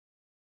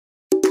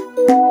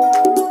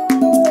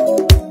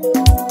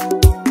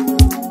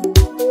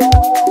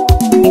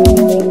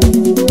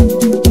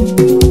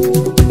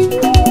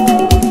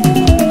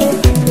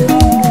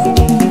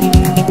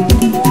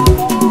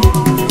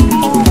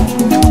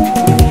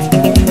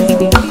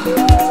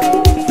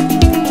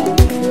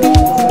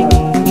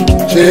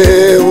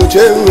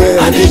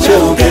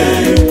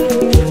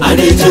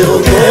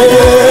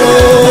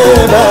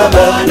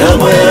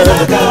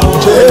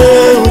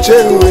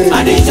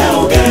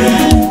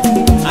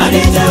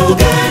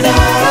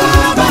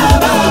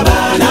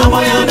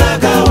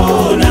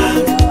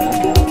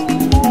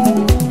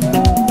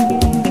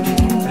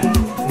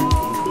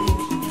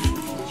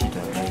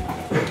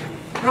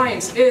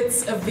Right,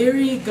 it's a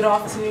very good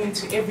afternoon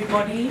to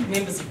everybody,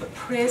 members of the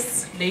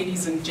press,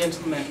 ladies and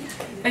gentlemen.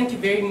 Thank you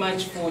very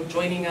much for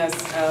joining us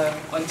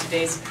on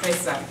today's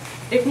presser.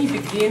 Let me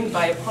begin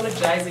by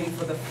apologizing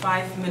for the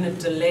 5-minute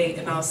delay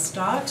in our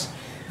start.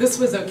 This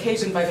was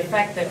occasioned by the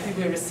fact that we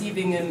were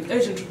receiving an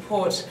urgent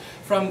report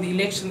from the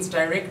Elections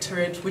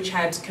Directorate, which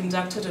had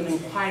conducted an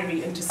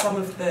inquiry into some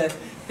of the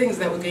things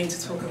that we're going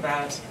to talk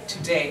about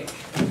today.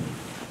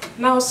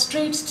 Now,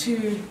 straight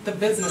to the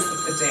business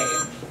of the day.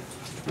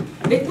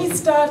 Let me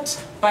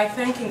start by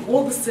thanking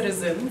all the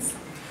citizens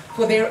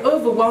for their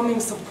overwhelming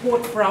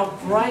support for our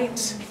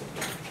bright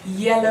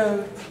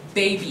yellow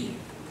baby,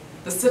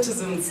 the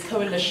Citizens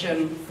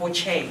Coalition for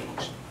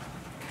Change.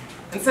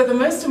 And so the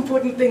most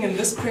important thing in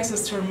this press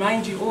is to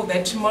remind you all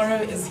that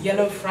tomorrow is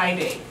Yellow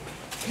Friday.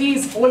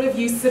 Please, all of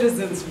you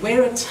citizens,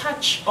 wear a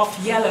touch of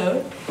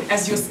yellow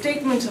as your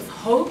statement of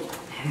hope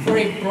for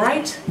a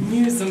bright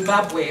new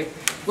Zimbabwe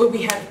where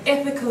we have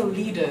ethical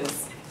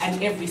leaders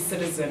and every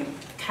citizen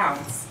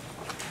counts.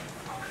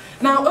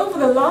 Now, over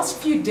the last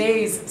few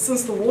days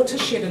since the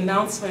watershed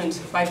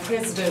announcement by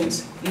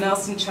President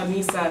Nelson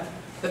Chamisa,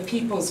 the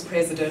People's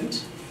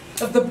President,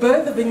 of the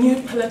birth of a new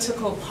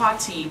political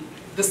party,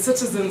 the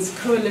Citizens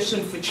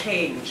Coalition for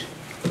Change,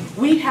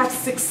 we have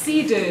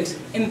succeeded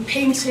in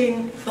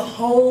painting the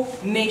whole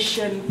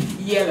nation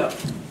yellow.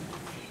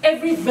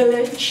 Every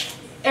village,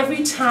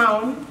 every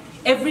town,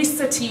 every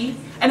city,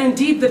 and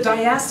indeed the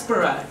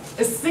diaspora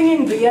is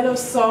singing the yellow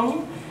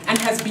song and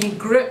has been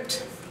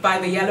gripped by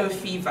the yellow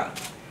fever.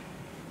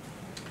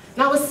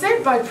 Now, as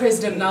said by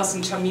President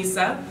Nelson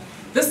Chamisa,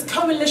 this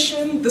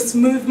coalition, this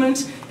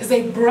movement, is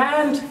a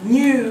brand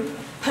new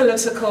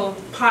political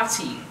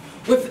party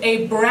with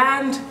a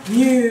brand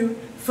new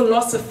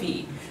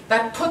philosophy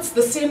that puts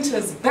the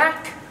citizens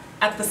back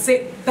at the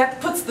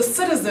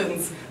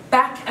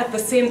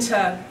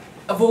center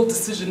of all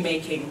decision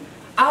making.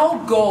 Our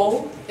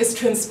goal is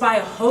to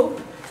inspire hope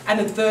and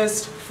a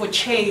thirst for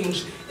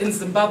change in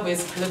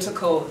Zimbabwe's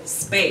political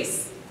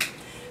space.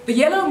 The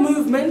Yellow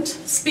Movement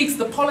speaks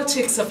the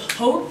politics of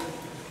hope,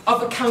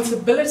 of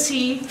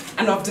accountability,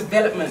 and of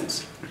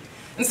development.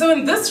 And so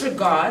in this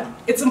regard,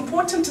 it's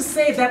important to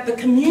say that the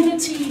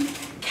community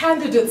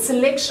candidate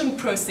selection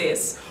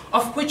process,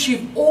 of which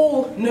you've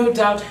all no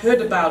doubt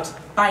heard about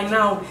by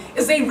now,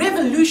 is a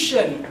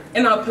revolution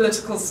in our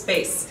political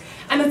space.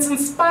 And it's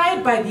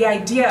inspired by the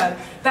idea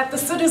that the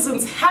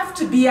citizens have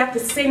to be at the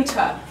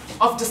center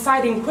of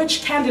deciding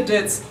which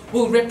candidates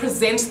will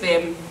represent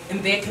them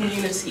in their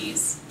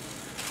communities.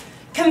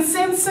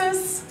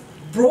 Consensus,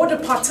 broader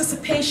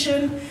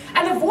participation,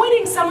 and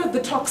avoiding some of the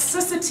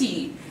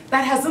toxicity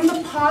that has in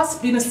the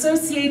past been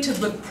associated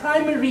with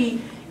primary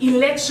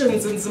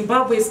elections in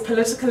Zimbabwe's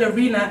political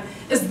arena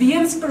is the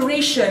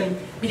inspiration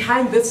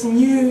behind this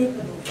new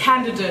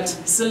candidate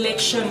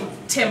selection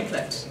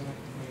template.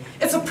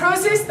 It's a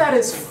process that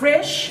is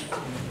fresh,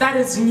 that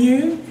is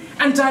new,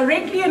 and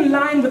directly in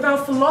line with our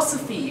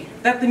philosophy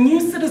that the new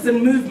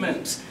citizen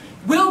movement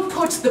will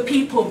put the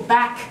people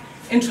back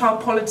into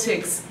our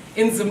politics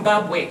in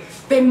Zimbabwe.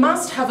 They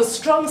must have a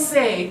strong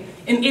say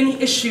in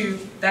any issue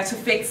that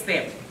affects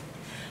them.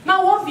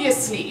 Now,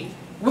 obviously,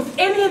 with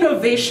any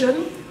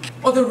innovation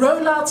or the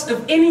rollout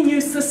of any new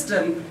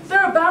system, there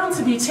are bound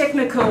to be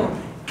technical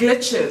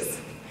glitches.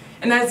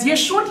 And as you're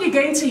shortly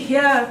going to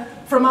hear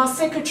from our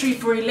Secretary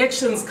for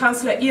Elections,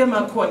 Councillor Ian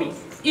Makone,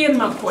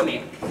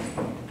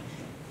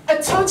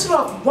 a total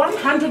of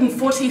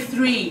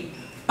 143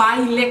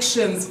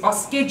 by-elections are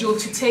scheduled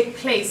to take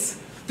place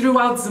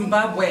throughout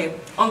Zimbabwe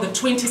on the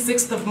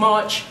 26th of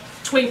March,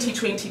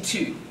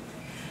 2022.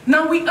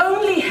 Now, we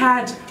only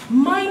had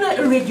minor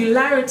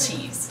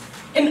irregularities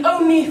in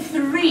only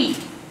 3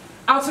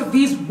 out of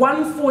these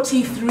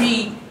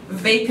 143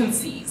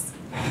 vacancies.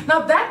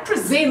 Now, that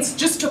presents,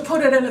 just to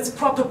put it in its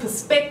proper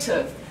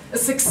perspective, a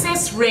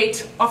success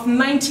rate of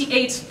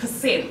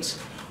 98%,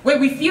 where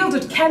we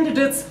fielded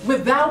candidates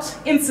without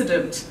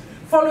incident,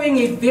 following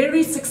a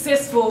very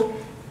successful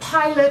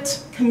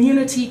pilot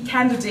community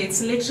candidate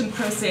selection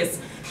process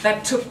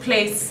that took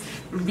place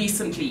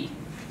recently.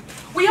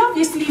 We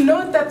obviously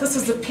note that this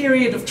is a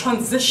period of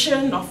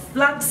transition, of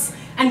flux,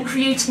 and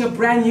creating a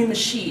brand new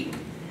machine.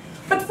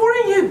 But for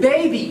a new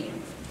baby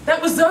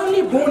that was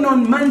only born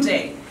on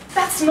Monday,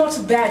 that's not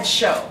a bad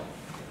show.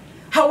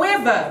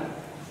 However,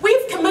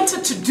 we've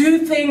committed to do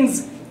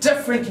things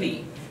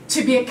differently,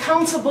 to be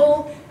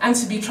accountable and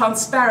to be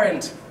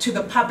transparent to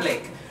the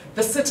public,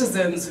 the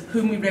citizens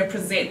whom we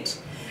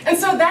represent. And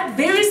so that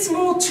very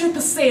small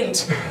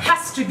 2%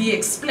 has to be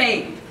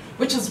explained,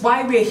 which is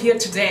why we're here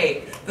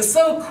today, the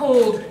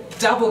so-called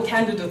double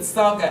candidate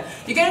saga.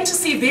 You're going to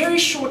see very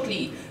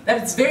shortly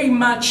that it's very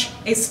much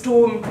a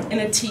storm in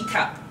a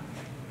teacup.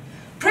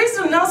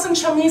 President Nelson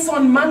Chamisa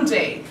on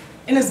Monday,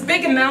 in his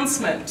big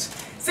announcement,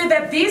 said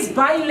that these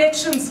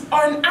by-elections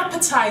are an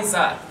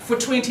appetizer for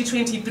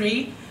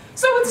 2023.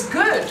 So it's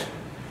good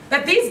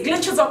that these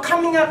glitches are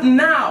coming up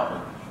now,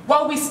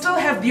 while we still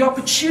have the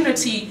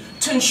opportunity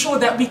to ensure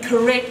that we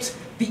correct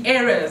the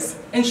errors,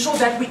 ensure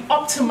that we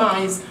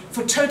optimize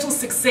for total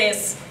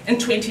success in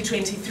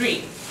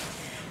 2023.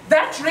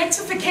 That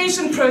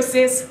rectification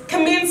process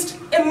commenced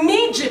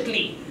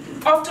immediately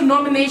after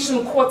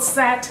nomination court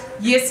sat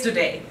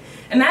yesterday.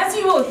 And as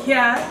you will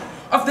hear,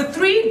 of the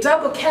 3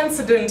 double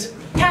candidate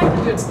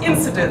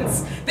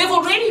incidents, there have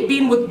already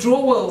been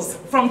withdrawals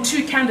from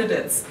 2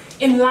 candidates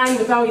in line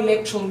with our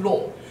electoral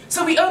law.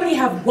 So we only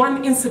have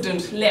 1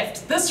 incident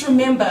left. This,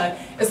 remember,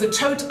 is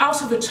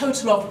out of a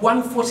total of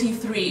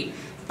 143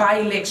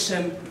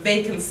 by-election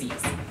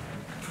vacancies.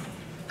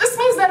 This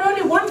means that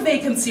only 1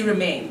 vacancy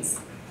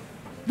remains.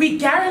 We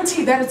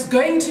guarantee that it's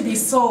going to be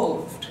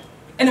solved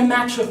in a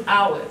matter of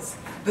hours,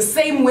 the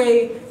same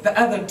way the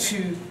other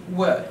 2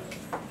 were.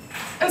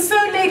 And so,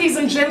 ladies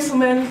and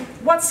gentlemen,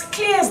 what's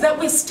clear is that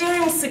we're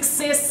staring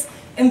success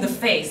in the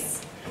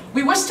face.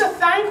 We wish to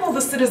thank all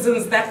the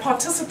citizens that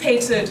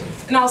participated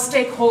in our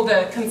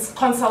stakeholder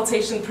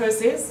consultation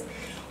process.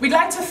 We'd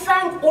like to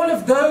thank all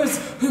of those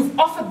who've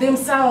offered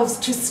themselves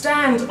to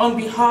stand on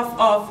behalf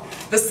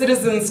of the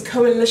Citizens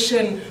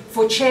Coalition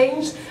for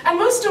Change. And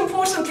most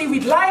importantly,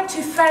 we'd like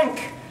to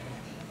thank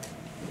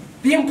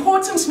the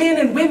important men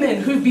and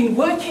women who've been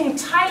working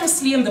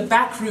tirelessly in the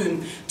back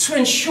room to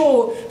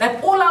ensure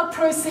that all our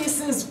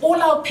processes, all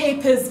our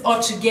papers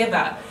are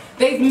together.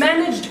 They've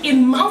managed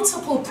in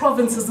multiple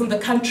provinces in the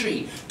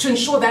country to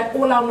ensure that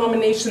all our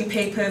nomination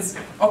papers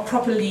are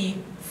properly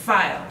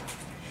filed.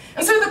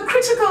 And so the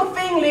critical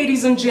thing,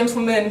 ladies and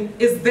gentlemen,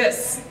 is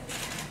this.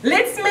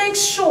 Let's make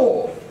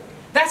sure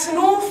that in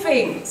all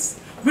things,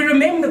 we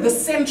remember the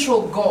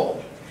central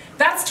goal.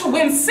 That's to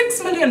win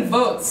 6 million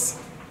votes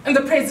in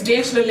the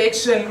presidential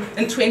election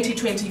in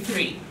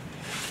 2023.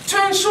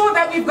 To ensure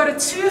that we've got a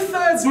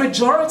 2/3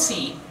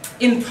 majority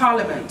in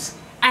Parliament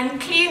and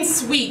clean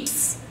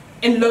sweeps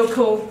in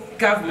local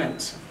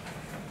government.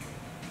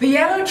 The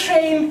yellow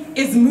train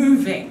is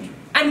moving,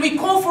 and we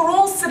call for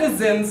all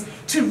citizens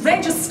to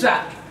register,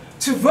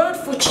 to vote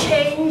for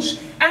change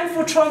and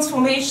for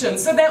transformation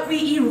so that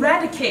we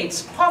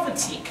eradicate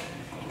poverty,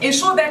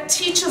 ensure that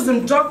teachers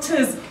and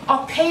doctors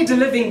are paid a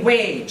living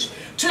wage,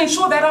 to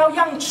ensure that our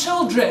young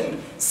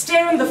children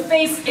stare in the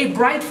face a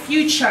bright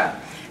future,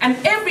 and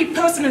every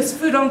person has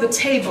food on the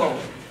table.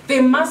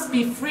 There must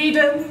be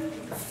freedom,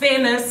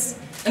 fairness,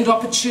 and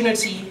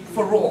opportunity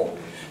for all.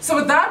 So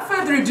without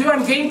further ado,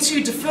 I'm going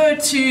to defer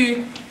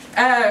to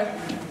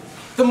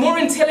the more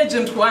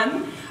intelligent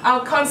one,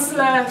 our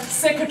Councillor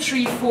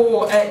Secretary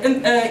for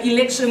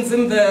Elections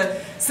in the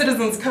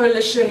Citizens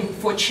Coalition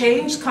for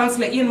Change,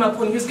 Councillor Ian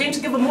Mapon, who's going to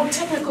give a more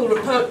technical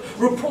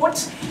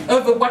report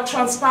over what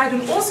transpired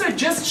and also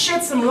just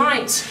shed some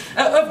light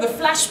over the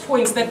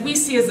flashpoints that we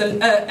see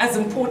as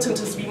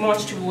important as we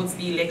march towards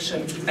the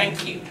election.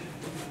 Thank you.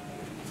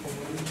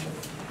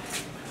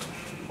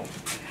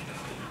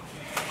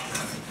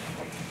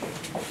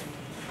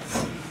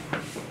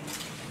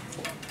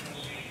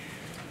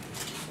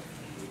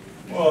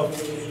 Well,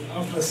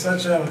 after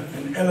such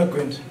an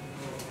eloquent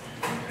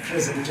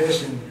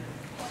presentation,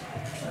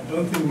 I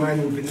don't think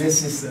mine will be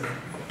necessary.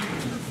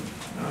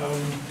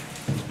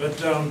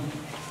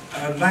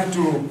 I'd like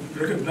to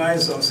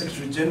recognize our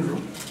Secretary General,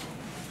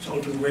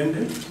 Charlton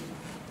Wende,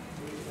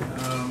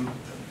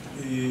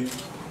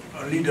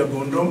 our leader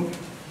Bondom,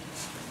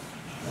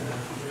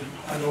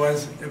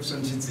 otherwise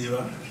Epson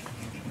Chidziwa,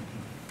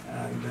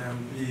 and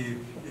the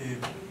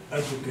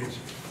advocate,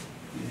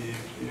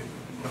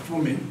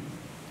 Mafumi,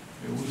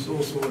 who is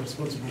also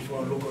responsible for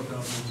our local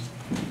government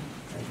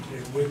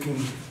and working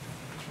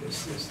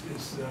as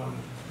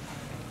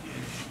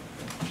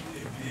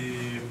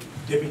the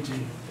Deputy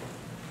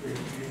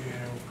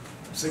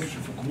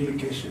Secretary for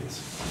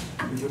Communications,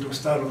 Dr.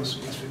 Staros,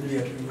 who is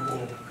familiar to you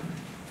all.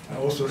 I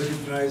also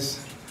recognize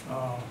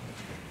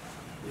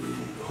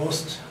the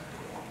host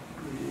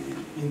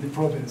in the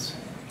province,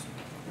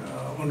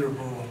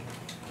 Honorable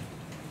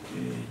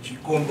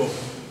Chikombo,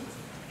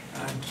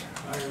 and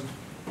I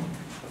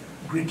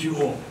greet you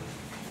all.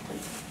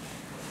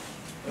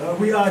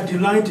 We are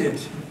delighted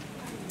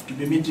to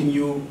be meeting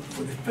you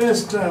for the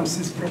first time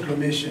since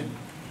proclamation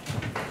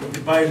of the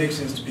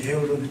by-elections to be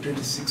held on the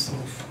 26th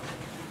of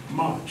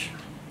March.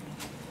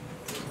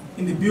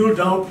 In the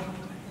build-up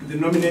to the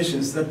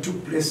nominations that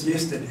took place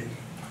yesterday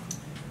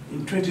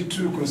in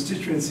 22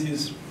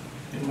 constituencies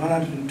and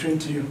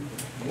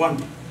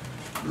 121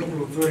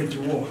 local authority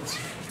wards,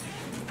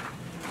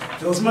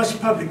 there was much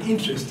public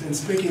interest and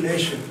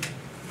speculation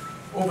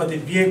over the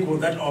vehicle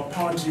that our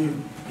party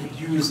would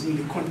use in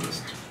the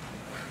contest.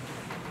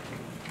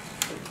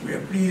 We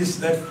are pleased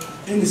that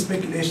any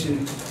speculation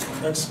of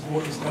that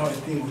score is now a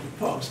thing of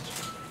the past.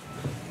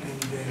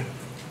 And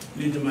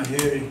Leader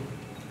Mahere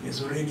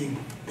has already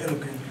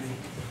eloquently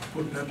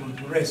put that one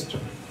to rest.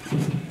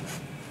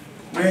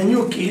 We're a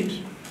new kid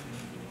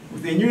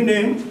with a new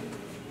name,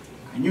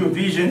 a new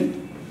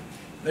vision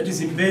that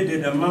is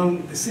embedded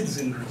among the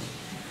citizenry,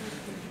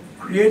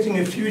 creating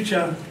a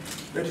future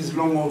that is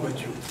long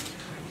overdue.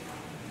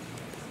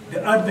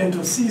 The advent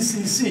of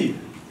CCC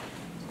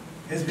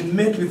has been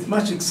met with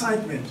much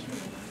excitement,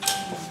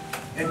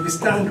 and we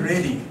stand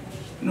ready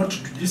not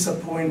to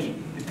disappoint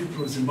the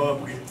people of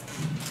Zimbabwe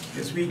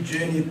as we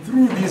journey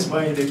through these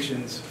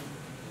by-elections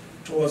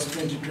towards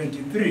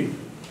 2023.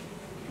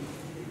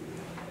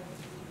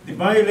 The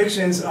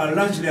by-elections are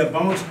largely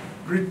about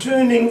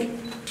returning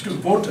to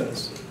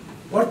voters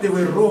what they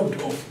were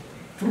robbed of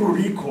through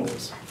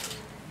recalls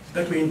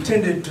that were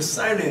intended to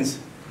silence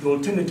the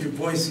alternative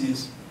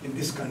voices in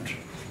this country.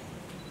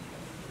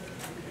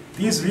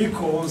 These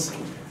recalls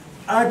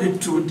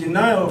added to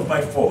denial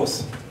by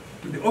force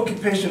to the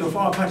occupation of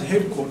our party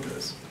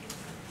headquarters,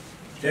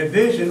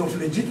 diversion of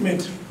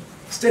legitimate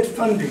state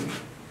funding,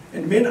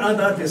 and many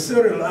other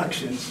adversarial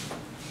actions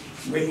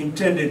were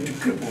intended to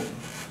cripple,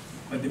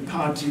 but the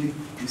party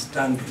is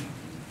standing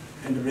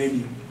and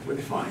ready for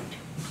the fight.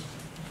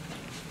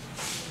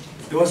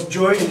 There was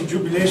joy and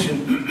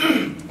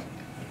jubilation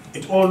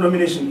at all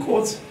nomination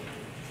courts,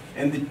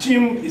 and the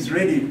team is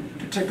ready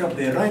to take up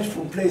their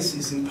rightful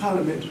places in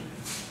Parliament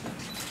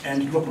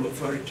and local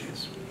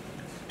authorities,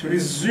 to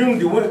resume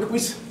the work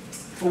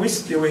for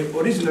which they were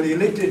originally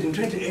elected in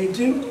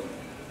 2018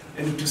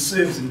 and to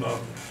serve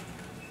Zimbabwe.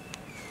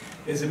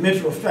 As a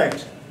matter of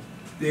fact,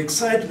 the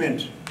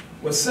excitement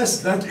was such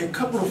that in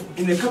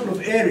a couple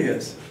of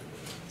areas,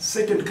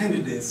 second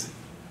candidates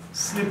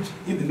slipped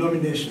in the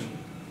nomination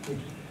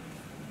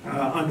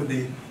under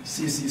the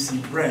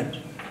CCC brand.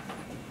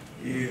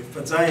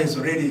 Fadzai has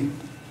already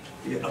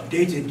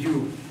updated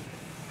you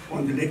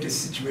on the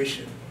latest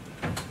situation.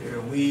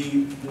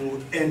 We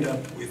will end up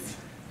with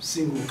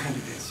single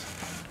candidates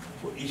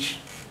for each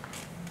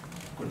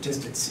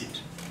contested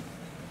seat.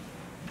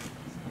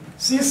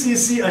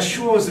 CCC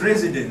assures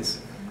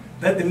residents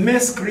that the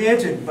mess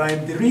created by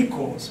the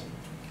recalls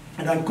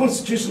and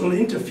unconstitutional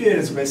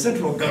interference by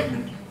central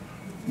government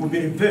will be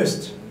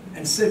reversed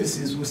and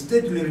services will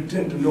steadily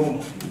return to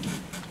normal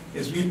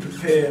as we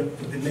prepare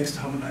for the next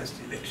harmonized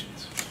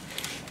elections.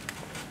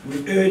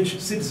 We urge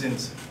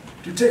citizens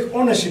to take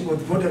ownership of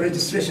the voter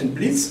registration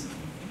blitz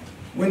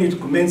when it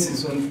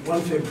commences on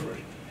 1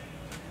 February.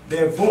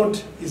 Their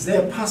vote is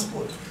their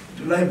passport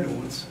to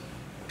livelihoods,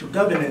 to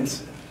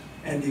governance,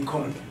 and the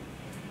economy.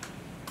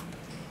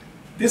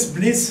 This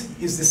blitz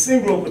is the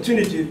single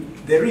opportunity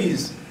there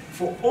is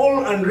for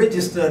all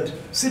unregistered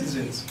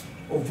citizens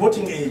of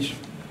voting age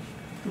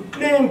to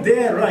claim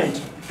their right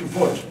to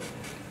vote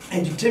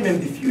and determine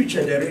the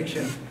future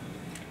direction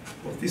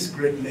of this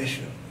great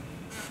nation.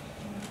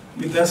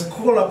 We thus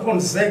call upon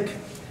ZEC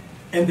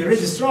and the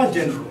Registrar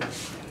General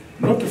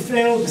not to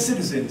fail the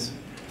citizens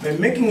by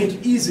making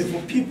it easy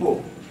for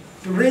people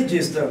to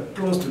register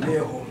close to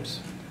their homes.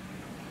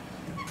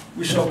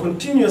 We shall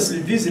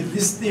continuously visit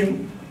this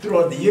theme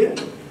throughout the year,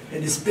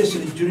 and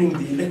especially during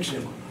the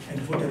election and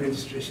voter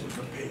registration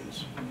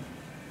campaigns.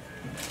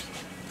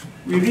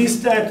 We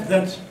restart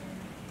that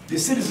the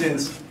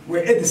citizens were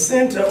at the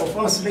center of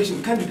our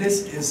selection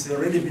candidates, as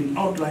already been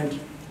outlined,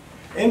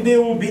 and they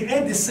will be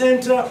at the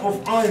center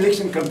of our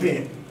election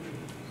campaign,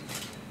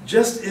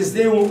 just as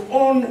they will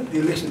own the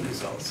election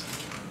results.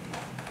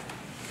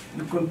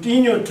 We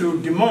continue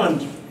to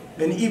demand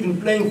an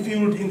even playing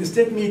field in the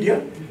state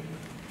media,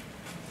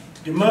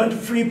 demand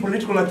free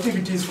political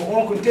activities for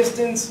all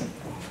contestants,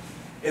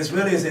 as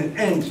well as an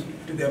end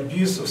to the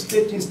abuse of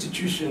state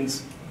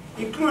institutions,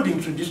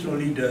 including traditional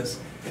leaders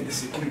and the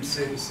security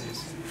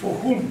services, for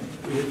whom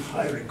we have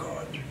high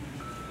regard.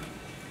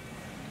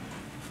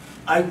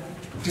 I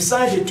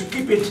decided to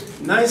keep it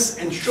nice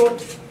and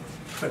short,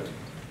 but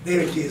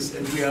there it is,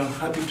 and we are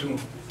happy to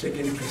take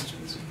any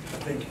questions.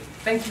 Thank you.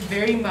 Thank you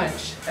very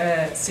much,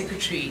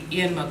 Secretary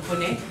Ian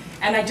Makone.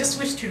 And I just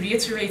wish to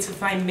reiterate,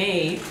 if I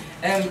may,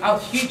 our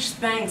huge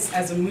thanks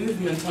as a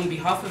movement on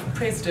behalf of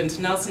President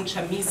Nelson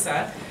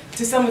Chamisa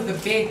to some of the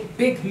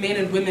big men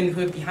and women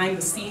who are behind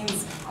the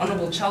scenes,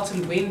 Honorable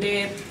Charlton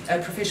Wende,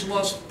 Professor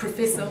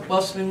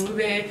Welshman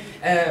Mube,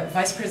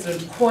 Vice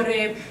President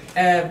Kore,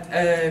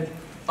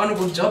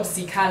 Honorable Job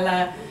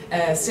Zikala,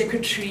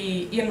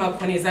 Secretary Ian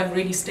Makone, as I've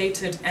already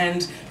stated,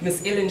 and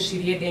Ms. Ellen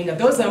Shiriedenga.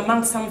 Those are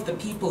among some of the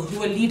people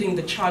who are leading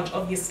the charge,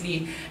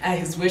 obviously,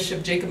 His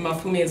Worship Jacob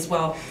Mafume as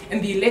well,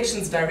 and the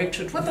Elections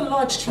Directorate, with a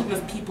large team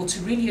of people to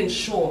really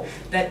ensure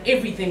that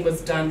everything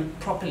was done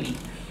properly.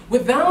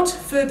 Without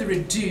further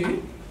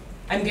ado,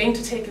 I'm going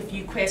to take a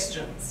few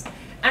questions.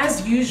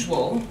 As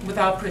usual, with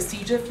our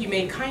procedure, if you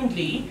may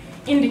kindly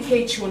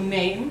indicate your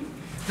name,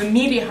 the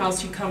media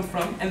house you come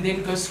from, and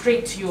then go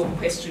straight to your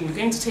question. We're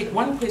going to take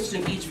one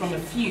question each from a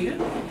few,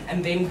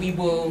 and then we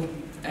will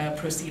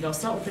proceed. I'll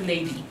start with the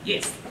lady.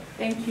 Yes.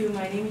 Thank you.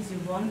 My name is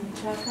Yvonne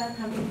Chaka,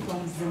 coming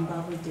from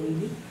Zimbabwe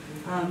Daily.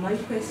 My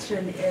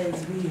question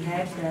is, we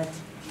heard that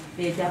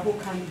there are double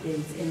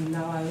candidates in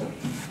Lawayo.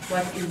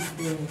 What is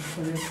the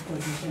correct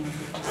position of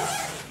the party?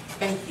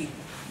 Thank you.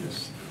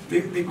 Yes.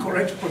 The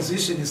correct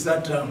position is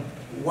that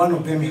one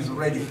of them is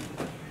already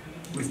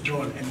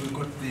withdrawn, and we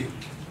got the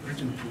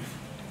written proof.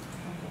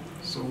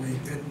 So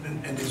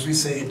and as we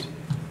said,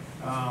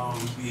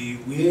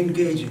 we are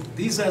engaging.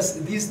 These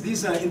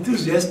are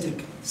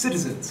enthusiastic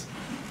citizens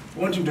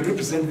wanting to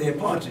represent their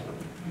party,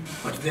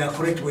 but there are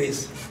correct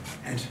ways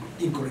and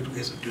incorrect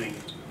ways of doing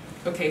it.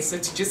 Okay, so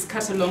to just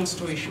cut a long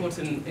story short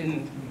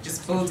in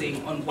just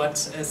building on what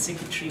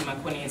Secretary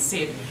Makwane has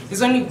said,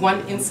 there's only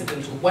one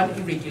incident or one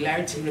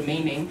irregularity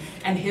remaining,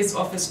 and his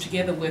office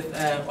together with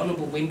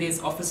Honourable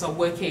Wende's office are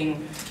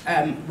working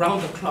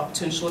round the clock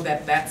to ensure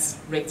that that's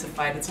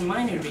rectified. It's a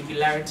minor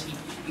irregularity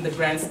in the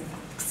grand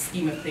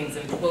scheme of things,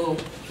 and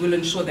we'll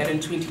ensure that in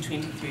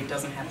 2023 it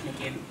doesn't happen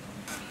again.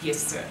 Yes,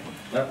 sir.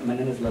 My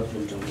name is Love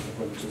from John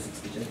from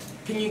 26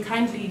 Can you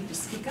kindly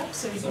just speak up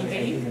so we can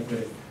hear you?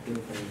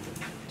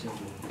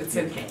 It's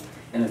okay.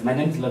 And my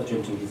name is Love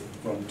John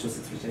from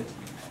 26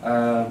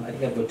 I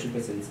think I've got 2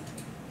 persons.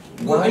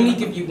 We'll only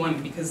give you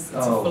one because it's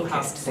a full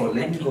house. So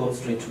let me go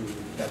straight to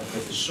the other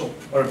person. Sure.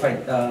 All right, fine.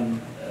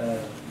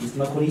 Mr.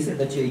 Makwane, you said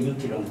that you're a new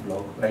kid on the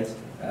block, right?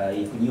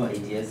 You've new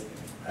ideas.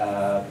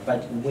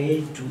 But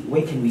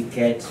where can we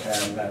get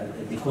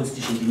the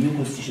constitution, the new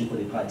constitution for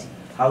the party?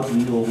 How do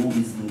we know who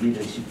is in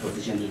leadership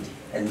position it?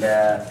 And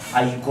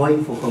are you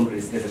going for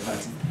Congress as a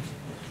party?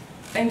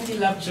 Thank you,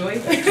 Lovejoy.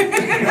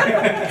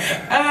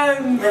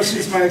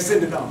 She's my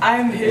extended arm.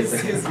 I'm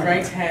his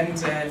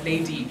right-hand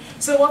lady.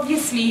 So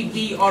obviously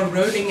we are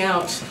rolling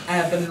out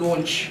the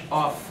launch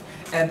of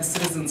the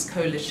Citizens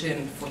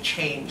Coalition for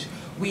Change.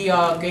 We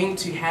are going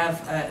to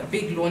have a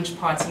big launch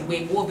party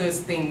where all those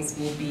things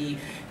will be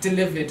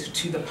delivered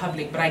to the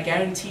public. But I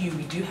guarantee you,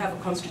 we do have a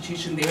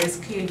constitution, there is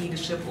clear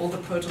leadership, all the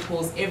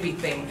protocols,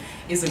 everything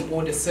is in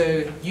order.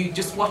 So you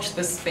just watch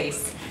this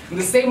space. In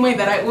the same way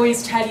that I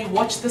always tell you,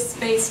 watch this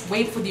space,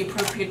 wait for the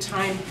appropriate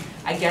time.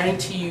 I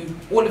guarantee you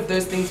all of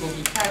those things will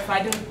be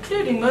clarified,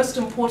 including, most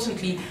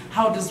importantly,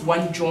 how does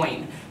one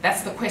join?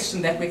 That's the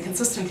question that we're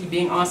consistently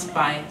being asked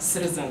by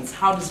citizens.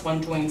 How does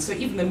one join? So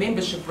even the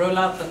membership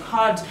rollout, the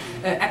card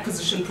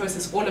acquisition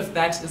process, all of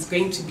that is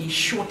going to be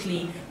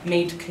shortly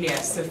made clear.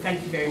 So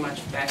thank you very much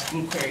for that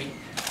inquiry.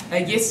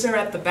 Yes, sir,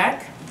 at the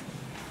back.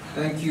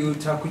 Thank you,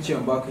 Takuchi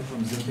Mbake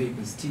from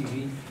Zimpapers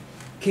TV.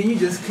 Can you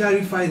just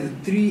clarify the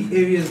 3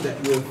 areas that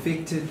were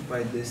affected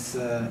by this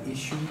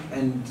issue?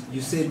 And you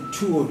said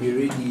 2 have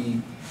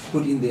already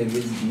put in their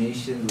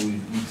resignations or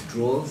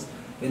withdrawals.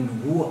 And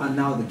who are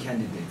now the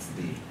candidates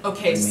there?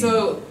 Okay,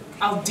 so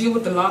I'll deal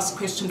with the last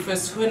question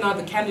first. Who are now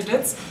the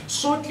candidates?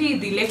 Shortly,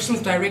 the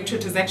Elections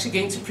Directorate is actually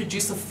going to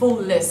produce a full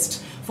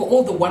list for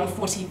all the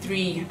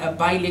 143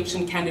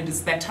 by-election candidates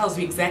that tells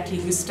you exactly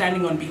who's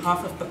standing on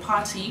behalf of the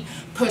party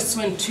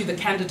pursuant to the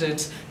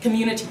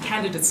community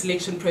candidate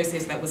selection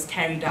process that was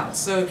carried out.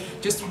 So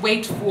just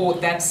wait for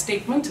that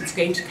statement, it's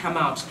going to come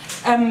out.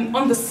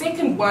 On the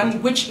second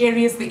one, which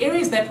areas? The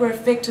areas that were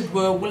affected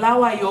were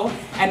Bulawayo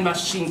and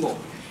Masvingo.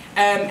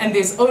 And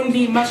there's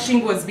only,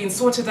 Masvingo has been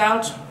sorted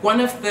out,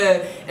 one of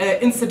the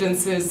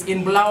incidences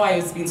in Bulawayo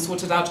has been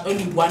sorted out,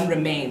 only 1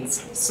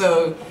 remains.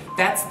 So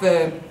that's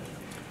the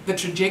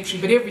trajectory,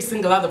 but every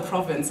single other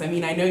province, I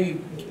mean, I know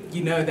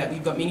you know that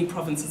we've got many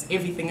provinces,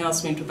 everything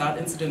else went without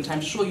incident. I'm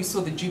sure you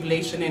saw the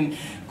jubilation in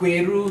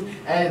Gweru,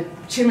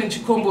 Chairman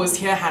Chikombo was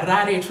here,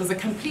 Harare, it was a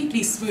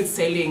completely smooth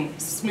sailing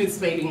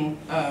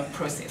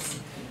process.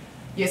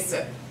 Yes,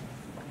 sir.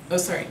 Oh,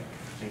 sorry.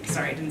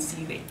 Sorry, I didn't see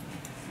you there.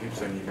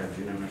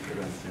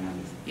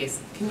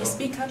 Yes, can you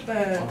speak up?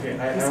 Okay,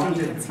 I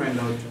wanted to find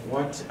out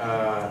what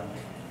are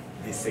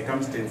the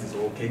circumstances,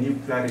 or can you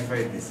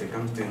clarify the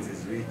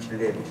circumstances which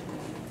led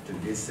to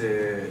this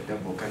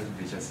double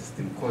candidature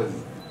system? Because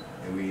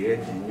we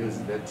heard the news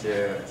that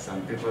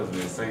some papers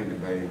were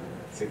signed by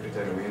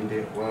Secretary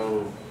Wende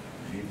while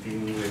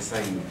VP were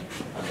signed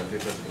other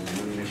papers for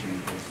the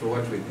nomination. So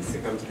what were the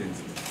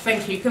circumstances?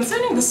 Thank you.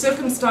 Concerning the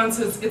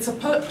circumstances, it's a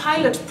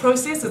pilot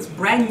process, it's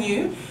brand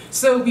new.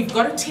 So we've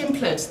got a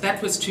template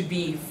that was to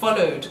be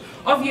followed.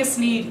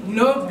 Obviously,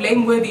 no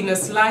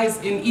blameworthiness lies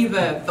in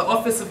either the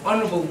office of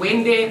Honourable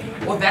Wende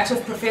or that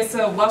of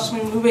Professor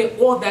Welshman Mube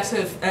or that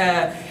of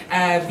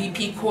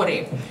VP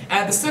Kore.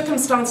 The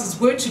circumstances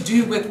were to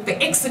do with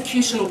the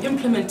execution or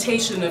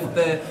implementation of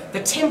the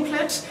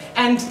template,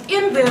 and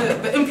in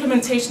the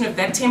implementation of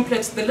that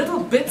template, the little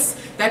bits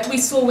that we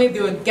saw where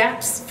there were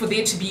gaps for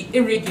there to be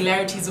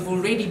irregularities have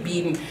already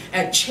been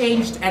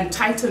changed and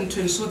tightened to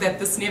ensure that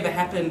this never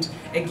happened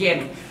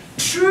again.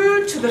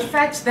 True to the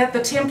fact that the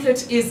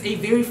template is a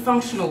very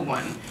functional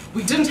one,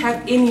 we didn't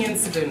have any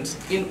incident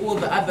in all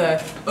the other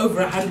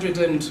over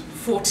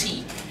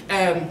 140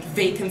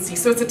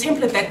 vacancies. So it's a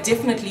template that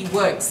definitely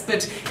works,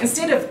 but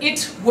instead of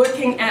it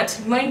working at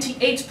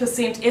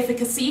 98%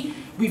 efficacy,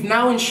 we've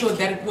now ensured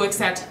that it works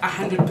at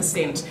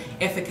 100%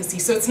 efficacy.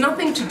 So it's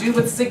nothing to do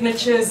with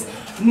signatures,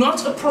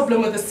 not a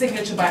problem with a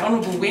signature by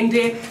Honorable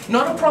Wende,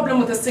 not a problem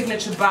with a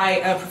signature by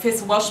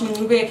Professor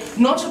Welshman-Rube,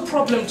 not a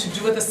problem to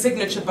do with a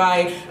signature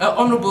by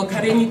Honorable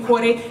Kareni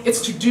Kore.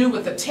 It's to do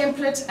with the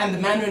template and the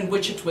manner in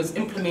which it was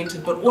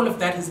implemented, but all of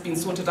that has been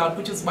sorted out,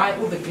 which is why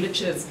all the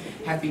glitches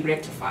have been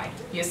rectified.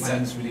 Yes, sir. My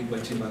name is Willie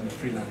Guatimba, I'm a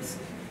freelance.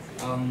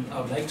 I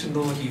would like to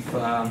know if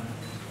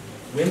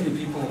when the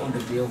people on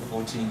the day of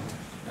voting,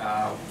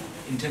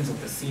 in terms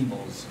of the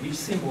symbols, which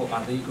symbol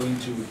are they going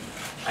to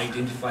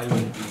identify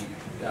with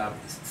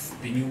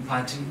the new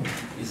party?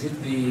 Is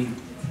it the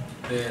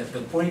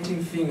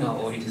pointing finger,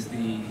 or it is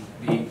the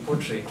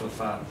portrait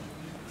of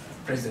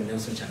President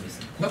Nelson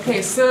Chamisa?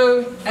 Okay,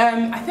 so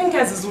I think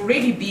as has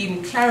already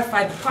been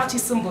clarified, the party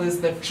symbol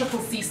is the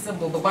CCC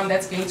symbol, the one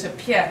that's going to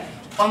appear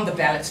on the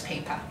ballot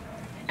paper.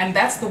 And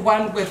that's the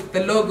one with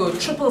the logo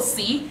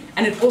CCC,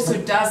 and it also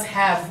does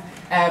have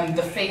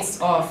the face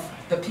of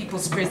the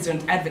People's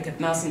President Advocate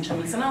Nelson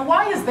Chamisa. Now,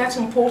 why is that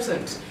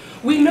important?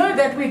 We know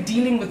that we're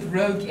dealing with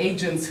rogue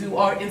agents who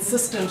are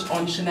insistent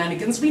on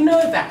shenanigans. We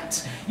know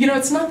that. You know,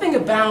 it's nothing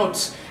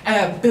about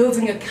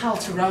building a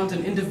cult around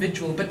an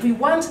individual, but we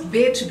want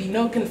there to be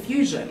no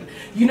confusion.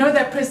 You know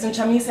that President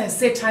Chamisa has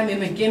said time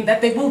and again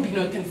that there will be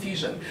no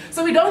confusion.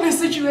 So we don't have a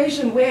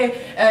situation where,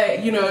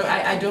 you know,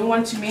 I don't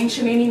want to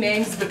mention any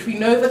names, but we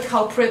know the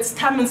culprits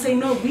come and say,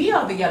 no, we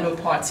are the Yellow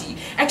Party.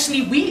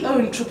 Actually, we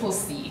own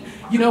CCC.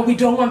 You know, we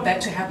don't want that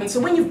to happen. So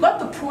when you've got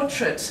the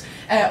portrait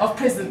of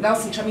President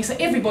Nelson Chamisa,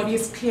 everybody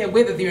is clear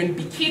whether they're in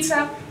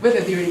Bikita, whether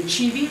they're in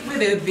Chivi,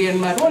 whether they're in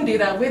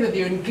Marondera, whether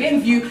they're in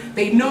Glenview,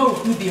 they know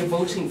who they're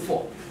voting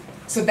for.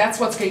 So that's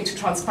what's going to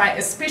transpire,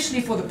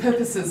 especially for the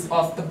purposes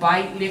of the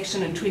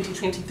by-election in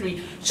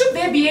 2023. Should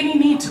there be any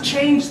need to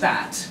change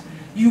that,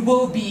 you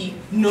will be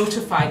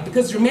notified.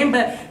 Because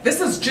remember, this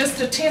is just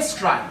a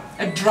test run,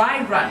 a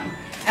dry run.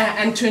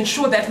 And to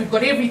ensure that we've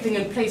got everything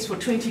in place for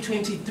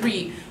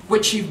 2023,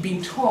 which you've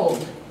been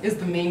told is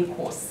the main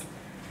course.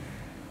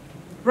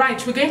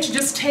 Right, we're going to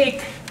just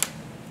take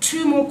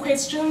 2 more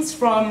questions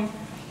from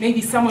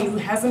maybe someone who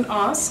hasn't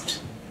asked.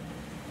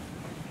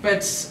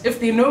 But if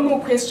there are no more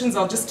questions,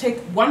 I'll just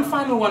take one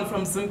final one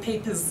from Zim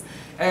Papers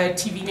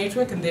TV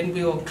network, and then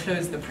we'll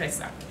close the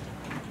presser.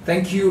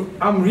 Thank you.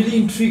 I'm really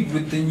intrigued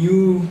with the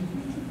new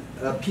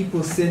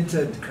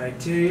people-centered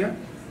criteria.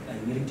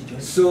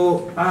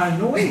 So,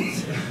 no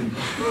wait.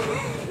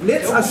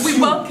 Let's assume.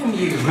 We welcome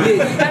you. Yes. We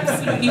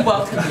absolutely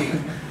welcome you.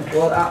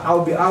 Well,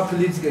 I'll be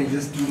apolitical and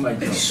just do my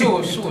job.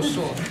 Sure.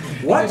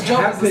 What Your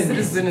job as a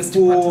citizen is to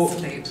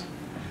participate.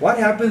 What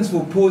happens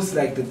for posts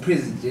like the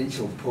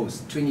presidential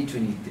post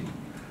 2023?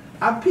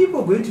 Are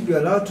people going to be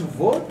allowed to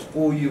vote,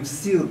 or you've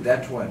sealed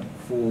that one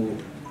for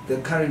the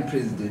current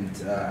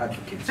president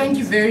advocate? Thank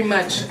you very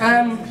much.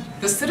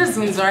 The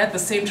citizens are at the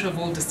center of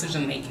all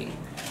decision making.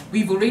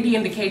 We've already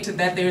indicated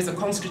that there is a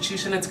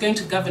constitution that's going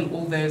to govern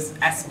all those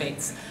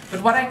aspects.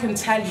 But what I can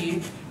tell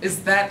you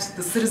is that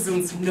the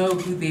citizens know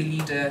who their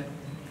leader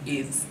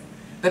is.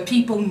 The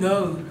people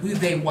know who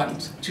they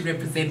want to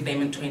represent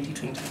them in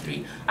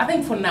 2023. I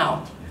think for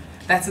now,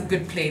 that's a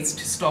good place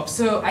to stop.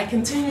 So I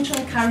continue to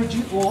encourage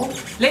you all,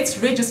 let's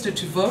register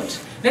to vote.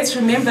 Let's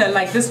remember,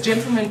 like this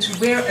gentleman, to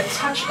wear a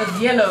touch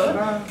of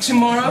yellow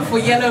tomorrow for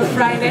Yellow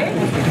Friday,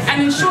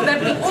 and ensure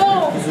that we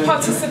all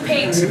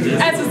participate,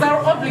 as is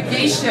our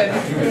obligation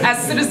as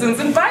citizens.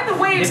 And by the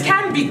way, it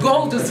can be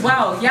gold as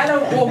well, yellow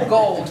or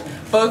gold,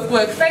 both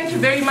work. Thank you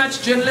very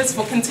much, journalists,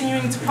 for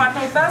continuing to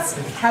partner with us.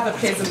 Have a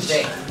pleasant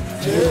day.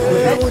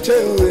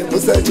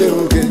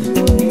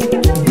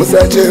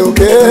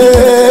 Musacheuke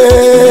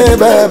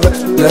baba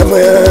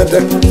namwada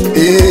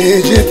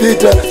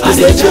ijipita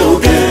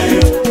musacheuke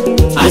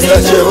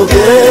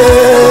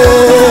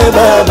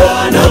baba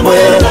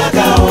namwada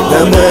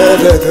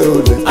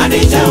kauda